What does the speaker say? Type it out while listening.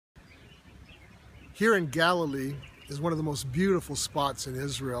Here in Galilee is one of the most beautiful spots in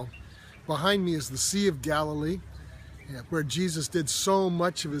Israel. Behind me is the Sea of Galilee, where Jesus did so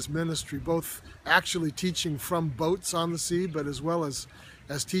much of his ministry, both actually teaching from boats on the sea, but as well as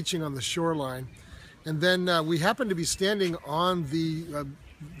teaching on the shoreline. And then we happen to be standing on the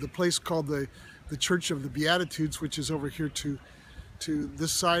place called the Church of the Beatitudes, which is over here to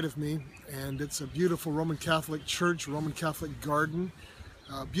this side of me. And it's a beautiful Roman Catholic church, Roman Catholic garden.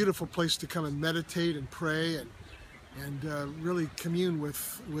 A beautiful place to come and meditate and pray and really commune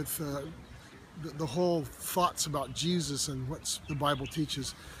with the whole thoughts about Jesus and what the Bible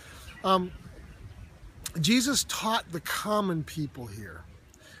teaches. Jesus taught the common people here.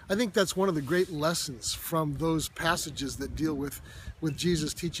 I think that's one of the great lessons from those passages that deal with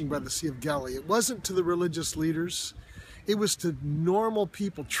Jesus teaching by the Sea of Galilee. It wasn't to the religious leaders. It was to normal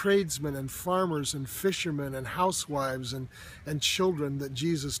people, tradesmen and farmers and fishermen and housewives and children that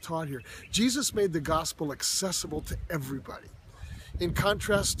Jesus taught here. Jesus made the gospel accessible to everybody. In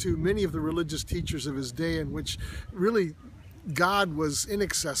contrast to many of the religious teachers of his day, in which really God was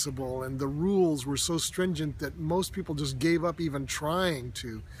inaccessible and the rules were so stringent that most people just gave up even trying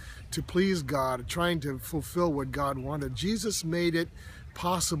to please God, trying to fulfill what God wanted. Jesus made it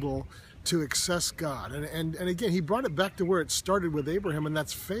possible to access God. And again, he brought it back to where it started with Abraham, and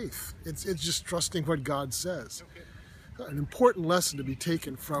that's faith. It's just trusting what God says. An important lesson to be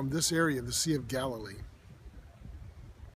taken from this area, the Sea of Galilee.